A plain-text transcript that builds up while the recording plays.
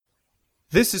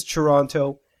This is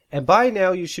Toronto, and by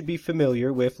now you should be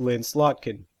familiar with Lynn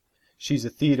Slotkin. She's a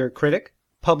theater critic,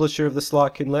 publisher of the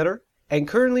Slotkin Letter, and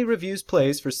currently reviews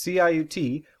plays for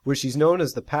CIUT, where she's known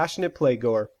as the passionate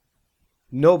playgoer.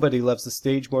 Nobody loves the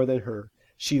stage more than her.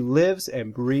 She lives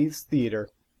and breathes theater.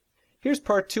 Here's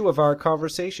part 2 of our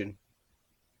conversation.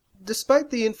 Despite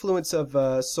the influence of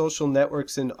social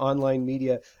networks and online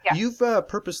media, you've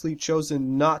purposely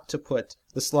chosen not to put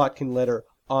the Slotkin Letter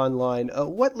online.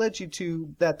 What led you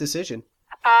to that decision?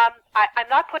 I'm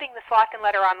not putting the Slotkin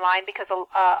Letter online because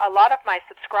a lot of my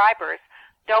subscribers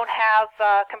don't have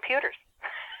computers.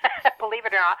 Believe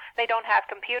it or not, they don't have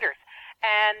computers.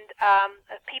 And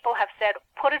people have said,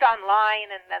 put it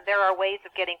online, and there are ways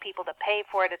of getting people to pay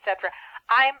for it, etc.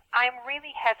 I'm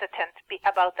really hesitant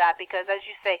about that because, as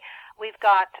you say, we've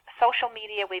got social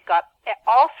media, we've got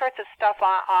all sorts of stuff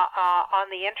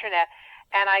on the internet,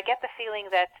 and I get the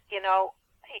feeling that,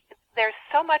 there's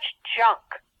so much junk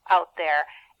out there.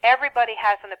 Everybody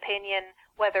has an opinion,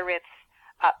 whether it's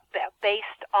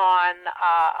based on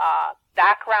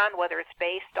background, whether it's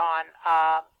based on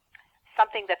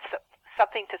something to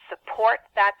support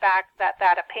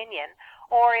that opinion,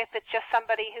 or if it's just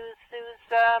somebody who's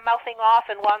mouthing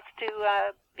off and wants to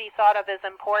be thought of as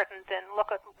important and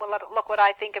look what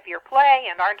I think of your play,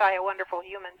 and aren't I a wonderful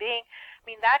human being? I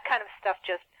mean, that kind of stuff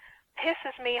just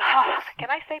pisses me off. Can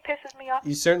I say pisses me off?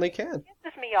 You certainly can.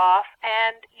 Pisses me off,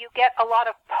 and you get a lot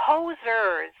of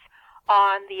posers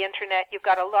on the internet. You've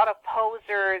got a lot of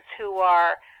posers who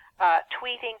are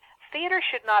tweeting. Theater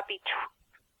should not be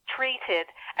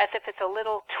treated as if it's a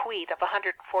little tweet of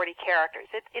 140 characters.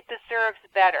 It deserves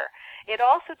better. It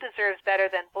also deserves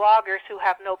better than bloggers who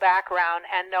have no background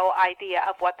and no idea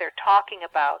of what they're talking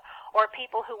about, or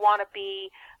people who want to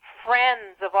be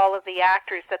friends of all of the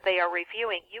actors that they are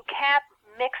reviewing. You can't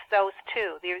mix those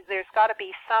two. There's got to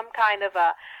be some kind of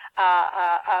a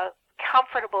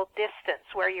comfortable distance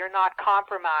where you're not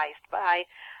compromised by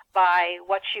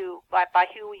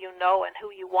who you know and who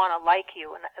you want to like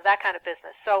you and that kind of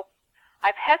business. So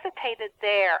I've hesitated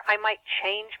there. I might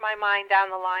change my mind down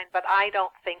the line, but I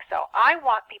don't think so. I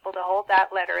want people to hold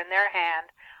that letter in their hand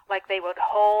like they would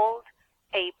hold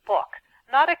a book.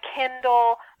 Not a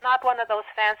Kindle, not one of those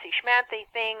fancy schmancy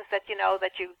things that you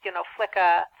flick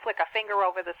a finger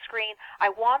over the screen. I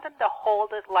want them to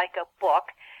hold it like a book.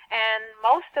 And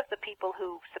most of the people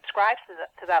who subscribe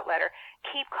to that letter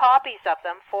keep copies of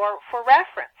them for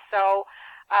reference. So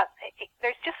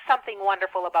there's just something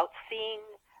wonderful about seeing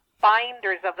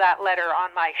binders of that letter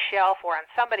on my shelf or on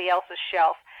somebody else's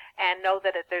shelf and know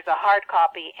that there's a hard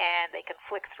copy and they can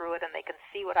flick through it and they can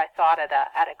see what I thought at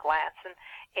a glance. And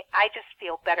I just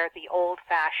feel better the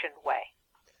old-fashioned way.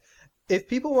 If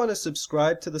people want to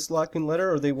subscribe to the Slotkin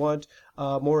Letter or they want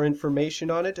more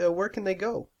information on it, where can they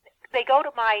go? They go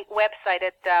to my website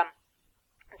at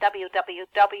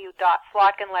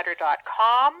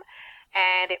www.slotkinletter.com,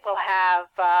 and it will have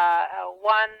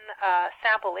one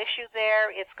sample issue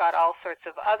there. It's got all sorts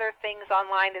of other things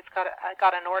online. It's got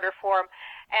an order form,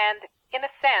 and in a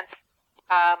sense,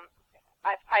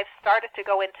 I've started to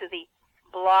go into the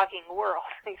blogging world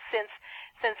since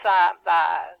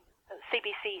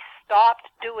CBC stopped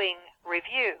doing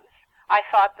reviews. I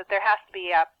thought that there's got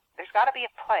to be a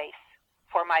place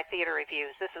for my theater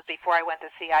reviews. This is before I went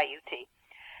to CIUT.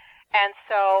 And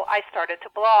so I started to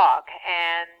blog,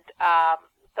 and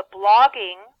the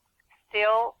blogging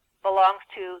still belongs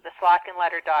to the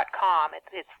slotkinletter.com.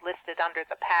 It's listed under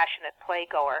the Passionate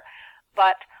Playgoer,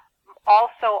 but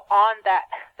also on that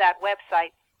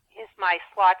website is my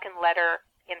Slotkin Letter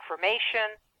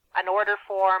information, an order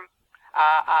form,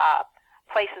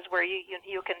 places where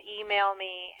you can email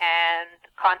me and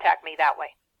contact me that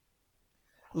way.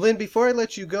 Lynn, before I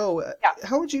let you go,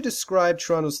 how would you describe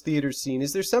Toronto's theater scene?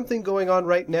 Is there something going on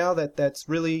right now that's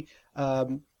really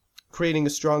creating a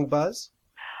strong buzz?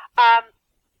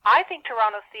 I think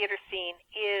Toronto's theater scene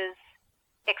is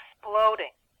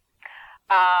exploding.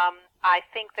 I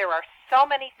think there are so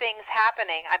many things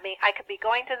happening. I mean, I could be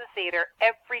going to the theater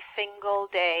every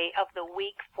single day of the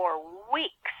week for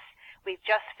weeks. We've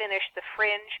just finished the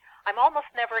Fringe. I'm almost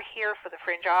never here for the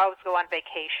Fringe. I always go on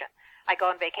vacation. I go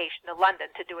on vacation to London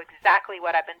to do exactly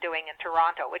what I've been doing in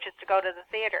Toronto, which is to go to the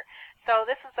theater. So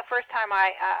this is the first time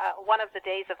one of the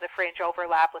days of the Fringe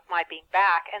overlap with my being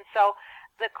back. And so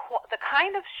the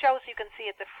kind of shows you can see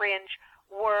at the Fringe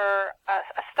were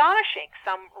astonishing.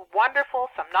 Some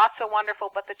wonderful, some not so wonderful,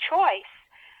 but the choice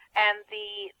and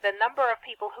the number of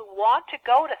people who want to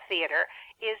go to theater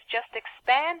is just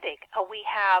expanding. We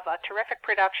have a terrific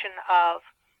production of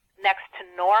next to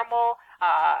Normal,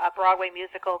 a Broadway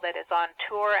musical that is on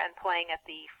tour and playing at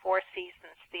the Four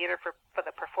Seasons Theater for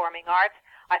the Performing Arts.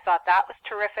 I thought that was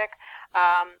terrific.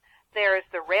 There's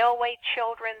The Railway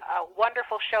Children, a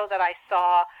wonderful show that I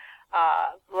saw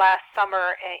last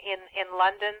summer in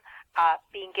London,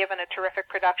 being given a terrific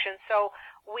production. So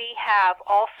we have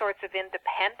all sorts of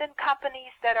independent companies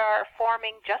that are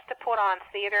forming just to put on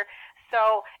theater.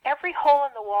 So every hole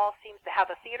in the wall seems to have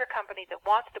a theater company that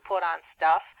wants to put on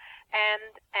stuff,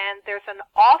 and there's an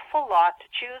awful lot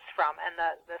to choose from. And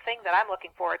the thing that I'm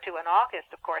looking forward to in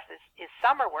August, of course, is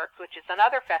Summer Works, which is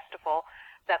another festival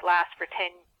that lasts for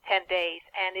 10 days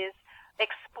and is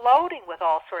exploding with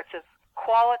all sorts of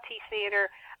quality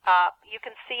theater. You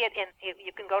can see it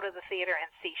you can go to the theater and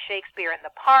see Shakespeare in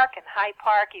the park, in Hyde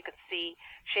Park. You can see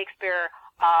Shakespeare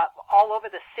all over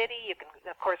the city. You can,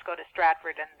 of course, go to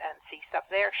Stratford and see stuff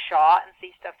there, Shaw, and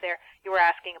see stuff there. You were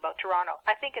asking about Toronto.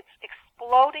 I think it's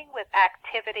exploding with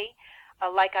activity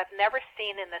like I've never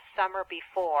seen in the summer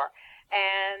before.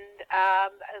 And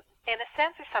in a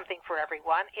sense, there's something for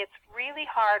everyone. It's really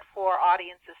hard for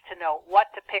audiences to know what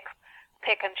to pick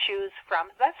and choose from.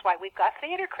 That's why we've got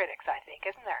theater critics, I think,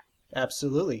 isn't there?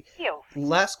 Absolutely. You.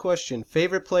 Last question.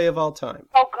 Favorite play of all time?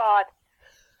 Oh, God.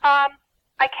 I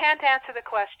can't answer the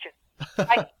question.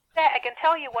 I can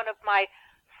tell you one of the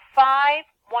 5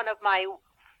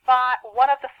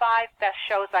 best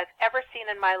shows I've ever seen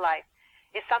in my life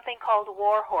is something called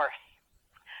War Horse,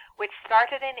 which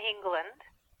started in England.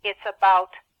 It's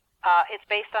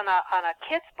based on a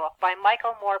kid's book by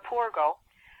Michael Moore-Pourgo,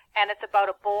 and it's about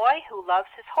a boy who loves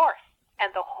his horse.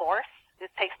 And the horse, it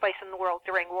takes place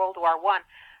during World War I.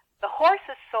 The horse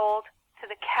is sold to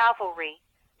the cavalry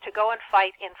to go and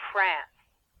fight in France.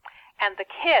 And the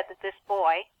kid, this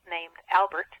boy named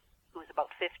Albert, who's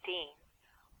about 15,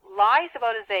 lies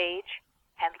about his age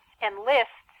and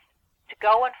enlists to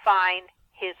go and find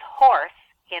his horse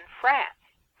in France.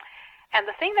 And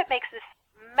the thing that makes this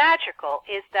magical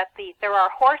is that there are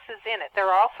horses in it.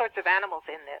 There are all sorts of animals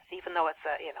in this, even though it's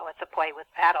a play with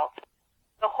adults.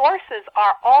 The horses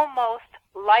are almost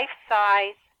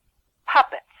life-size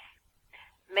puppets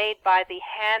made by the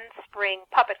Handspring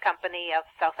Puppet Company of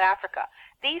South Africa.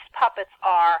 These puppets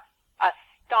are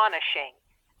astonishing.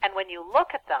 And when you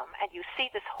look at them and you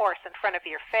see this horse in front of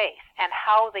your face and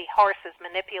how the horse is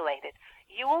manipulated,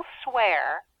 you will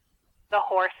swear the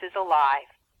horse is alive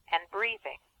and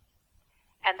breathing.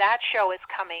 And that show is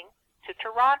coming to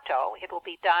Toronto. It will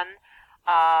be done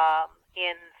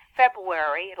in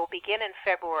February. It will begin in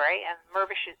February, and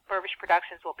Mervish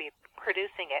Productions will be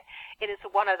producing it. It is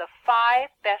one of the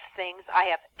 5 best things I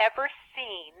have ever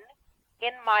seen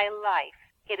in my life.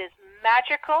 It is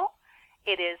magical.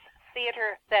 It is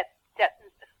theater that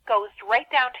goes right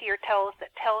down to your toes,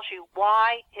 that tells you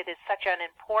why it is such an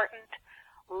important,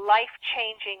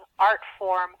 life-changing art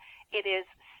form. It is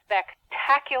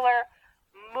spectacular,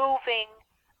 moving,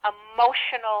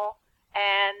 emotional,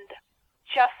 and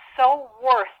just so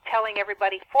worth telling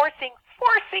everybody, forcing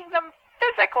them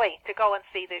physically to go and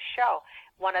see this show.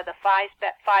 One of the 5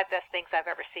 best things I've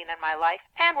ever seen in my life,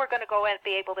 and we're going to go and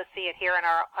be able to see it here in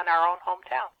our own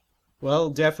hometown. Well,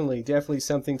 definitely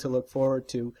something to look forward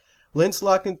to. Lynn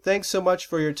Slotkin, thanks so much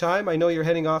for your time. I know you're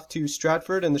heading off to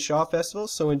Stratford and the Shaw Festival,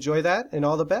 so enjoy that, and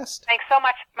all the best. Thanks so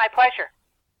much. My pleasure.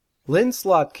 Lynn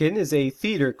Slotkin is a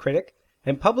theater critic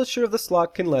and publisher of the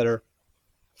Slotkin Letter.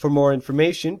 For more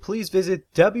information, please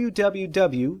visit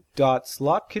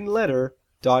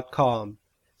www.slotkinletter.com.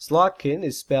 Slotkin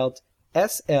is spelled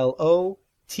Slotkin.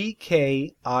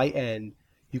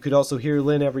 You could also hear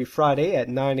Lynn every Friday at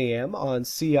 9 a.m. on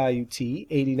CIUT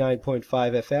 89.5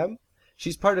 FM.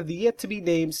 She's part of the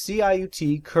yet-to-be-named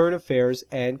CIUT Current Affairs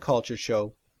and Culture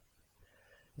Show.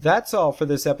 That's all for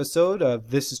this episode of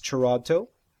This is Toronto.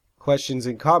 Questions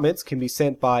and comments can be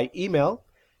sent by email.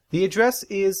 The address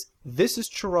is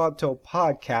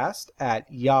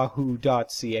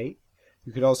thisistoronto.podcast@yahoo.ca.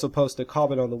 You could also post a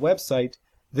comment on the website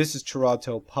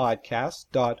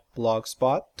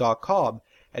thisistoronto.podcast.blogspot.com.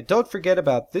 And don't forget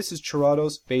about This is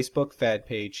Toronto's Facebook fan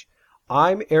page.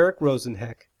 I'm Eric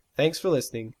Rosenheck. Thanks for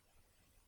listening.